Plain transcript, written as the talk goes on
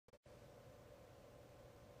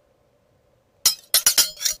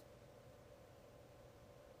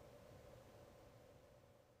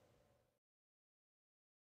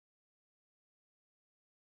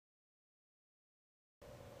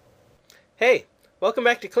Hey, welcome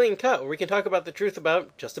back to Clean Cut, where we can talk about the truth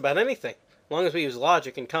about just about anything, as long as we use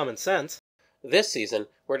logic and common sense. This season,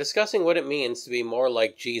 we're discussing what it means to be more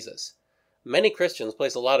like Jesus. Many Christians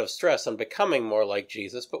place a lot of stress on becoming more like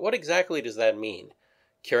Jesus, but what exactly does that mean?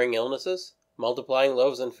 Curing illnesses? Multiplying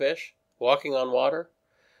loaves and fish? Walking on water?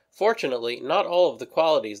 Fortunately, not all of the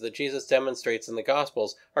qualities that Jesus demonstrates in the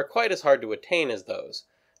Gospels are quite as hard to attain as those.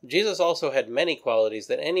 Jesus also had many qualities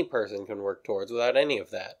that any person can work towards without any of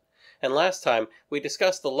that. And last time, we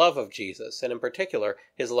discussed the love of Jesus, and in particular,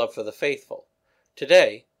 his love for the faithful.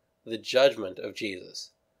 Today, the judgment of Jesus.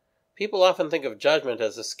 People often think of judgment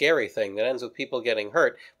as a scary thing that ends with people getting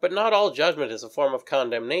hurt, but not all judgment is a form of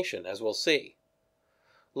condemnation, as we'll see.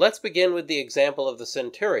 Let's begin with the example of the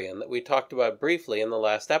centurion that we talked about briefly in the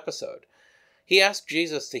last episode. He asked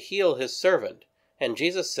Jesus to heal his servant, and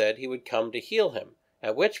Jesus said he would come to heal him,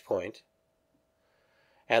 at which point,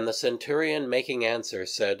 "And the centurion making answer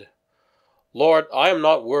said, Lord, I am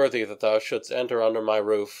not worthy that thou shouldst enter under my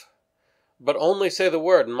roof. But only say the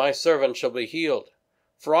word, and my servant shall be healed.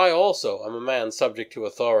 For I also am a man subject to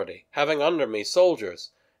authority, having under me soldiers.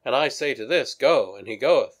 And I say to this, Go, and he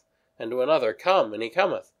goeth, and to another, Come, and he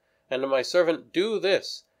cometh, and to my servant, Do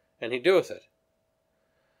this, and he doeth it.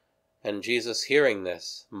 And Jesus, hearing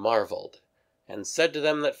this, marveled, and said to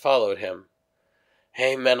them that followed him,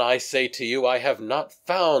 Amen, I say to you, I have not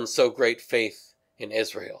found so great faith in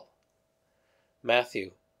Israel."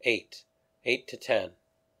 Matthew 8, 8-10.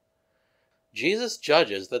 Jesus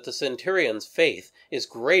judges that the centurion's faith is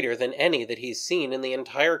greater than any that he's seen in the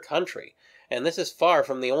entire country, and this is far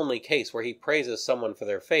from the only case where he praises someone for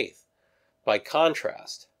their faith. By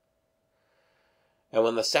contrast, "And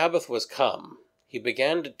when the Sabbath was come, he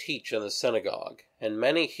began to teach in the synagogue, and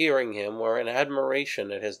many hearing him were in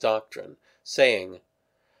admiration at his doctrine, saying,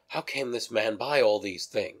 How came this man by all these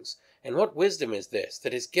things? And what wisdom is this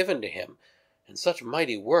that is given to him? And such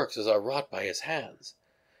mighty works as are wrought by his hands.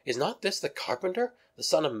 Is not this the carpenter, the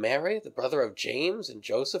son of Mary, the brother of James, and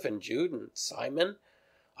Joseph, and Jude, and Simon?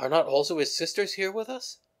 Are not also his sisters here with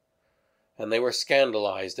us?" And they were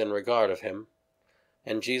scandalized in regard of him.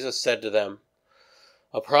 And Jesus said to them,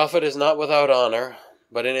 "A prophet is not without honor,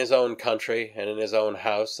 but in his own country, and in his own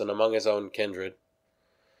house, and among his own kindred."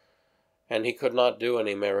 And he could not do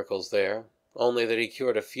any miracles there, only that he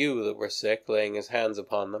cured a few that were sick, laying his hands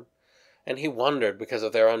upon them. And he wondered because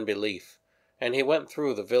of their unbelief. And he went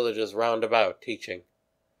through the villages round about, teaching.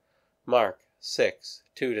 Mark 6,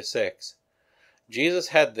 2-6. Jesus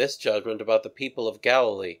had this judgment about the people of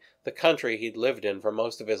Galilee, the country he'd lived in for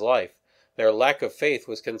most of his life. Their lack of faith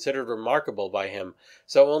was considered remarkable by him,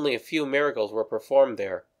 so only a few miracles were performed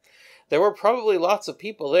there. There were probably lots of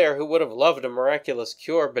people there who would have loved a miraculous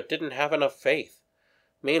cure, but didn't have enough faith.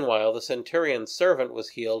 Meanwhile, the centurion's servant was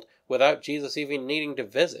healed without Jesus even needing to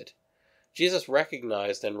visit. Jesus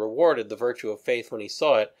recognized and rewarded the virtue of faith when he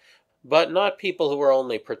saw it, but not people who were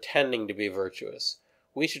only pretending to be virtuous.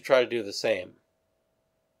 We should try to do the same.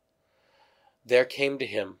 "There came to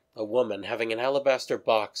him a woman having an alabaster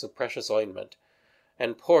box of precious ointment,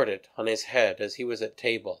 and poured it on his head as he was at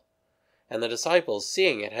table. And the disciples,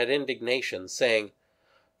 seeing it, had indignation, saying,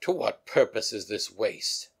 To what purpose is this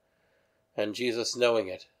waste? And Jesus, knowing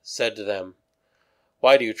it, said to them,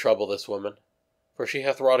 Why do you trouble this woman? For she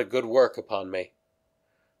hath wrought a good work upon me."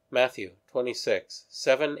 Matthew 26,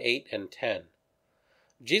 7, 8, and 10.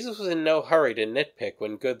 Jesus was in no hurry to nitpick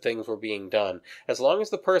when good things were being done. As long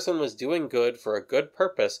as the person was doing good for a good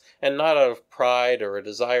purpose, and not out of pride or a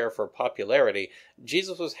desire for popularity,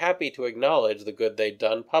 Jesus was happy to acknowledge the good they'd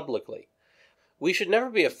done publicly. We should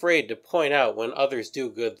never be afraid to point out when others do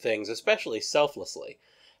good things, especially selflessly.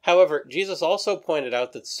 However, Jesus also pointed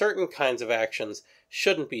out that certain kinds of actions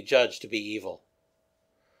shouldn't be judged to be evil.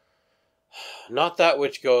 "Not that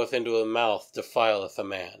which goeth into the mouth defileth a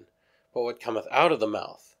man, but what cometh out of the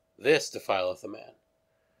mouth, this defileth a man."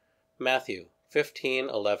 Matthew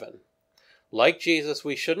 15:11. Like Jesus,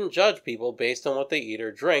 we shouldn't judge people based on what they eat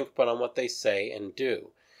or drink, but on what they say and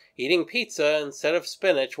do. Eating pizza instead of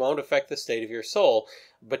spinach won't affect the state of your soul,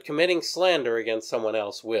 but committing slander against someone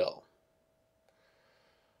else will.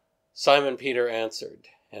 Simon Peter answered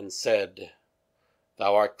and said,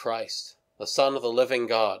 Thou art Christ, the Son of the living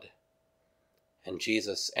God. And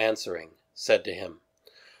Jesus answering said to him,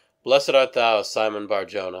 Blessed art thou, Simon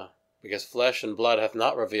Bar-Jonah, because flesh and blood hath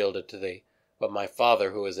not revealed it to thee, but my Father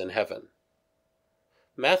who is in heaven.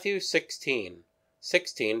 Matthew 16,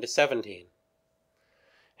 16-17.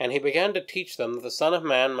 And he began to teach them that the Son of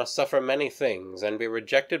Man must suffer many things, and be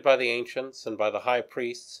rejected by the ancients, and by the high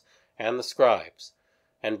priests, and the scribes,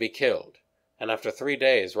 and be killed, and after 3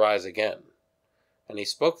 days rise again. And he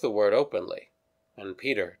spoke the word openly. And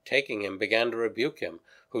Peter, taking him, began to rebuke him,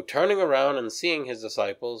 who, turning around and seeing his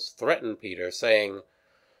disciples, threatened Peter, saying,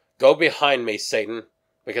 Go behind me, Satan,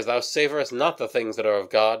 because thou savorest not the things that are of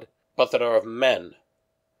God, but that are of men.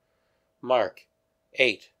 Mark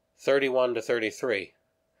 8:31-33.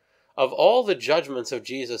 Of all the judgments of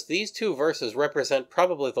Jesus, these two verses represent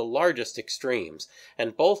probably the largest extremes,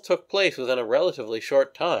 and both took place within a relatively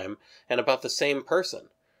short time and about the same person.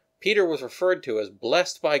 Peter was referred to as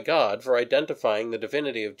blessed by God for identifying the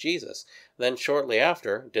divinity of Jesus, then shortly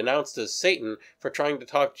after denounced as Satan for trying to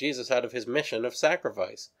talk Jesus out of his mission of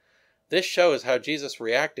sacrifice. This shows how Jesus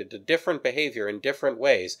reacted to different behavior in different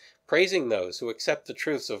ways, praising those who accept the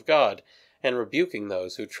truths of God and rebuking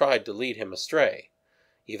those who tried to lead him astray.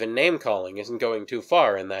 Even name-calling isn't going too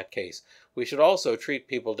far in that case. We should also treat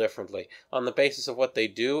people differently, on the basis of what they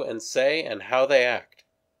do and say and how they act.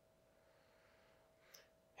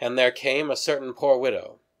 And there came a certain poor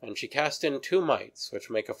widow, and she cast in 2 mites, which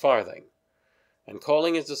make a farthing. And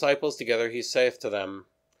calling his disciples together, he saith to them,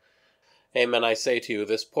 Amen, I say to you,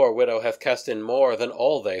 this poor widow hath cast in more than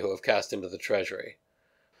all they who have cast into the treasury.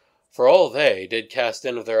 For all they did cast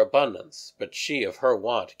in of their abundance, but she of her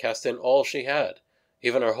want cast in all she had,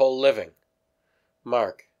 even her whole living.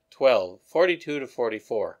 Mark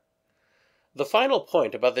 12:42-44. The final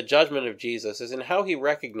point about the judgment of Jesus is in how he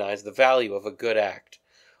recognized the value of a good act.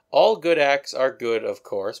 All good acts are good, of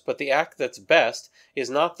course, but the act that's best is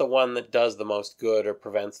not the one that does the most good or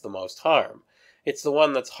prevents the most harm. It's the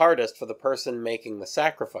one that's hardest for the person making the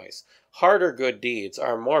sacrifice. Harder good deeds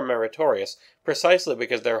are more meritorious precisely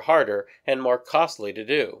because they're harder and more costly to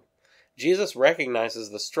do. Jesus recognizes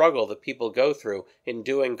the struggle that people go through in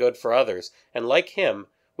doing good for others, and like him,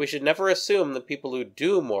 we should never assume that people who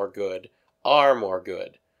do more good are more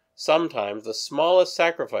good. Sometimes the smallest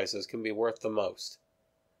sacrifices can be worth the most.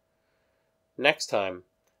 Next time,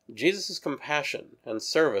 Jesus' compassion and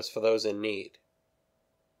service for those in need.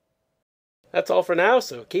 That's all for now,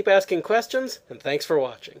 so keep asking questions, and thanks for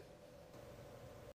watching.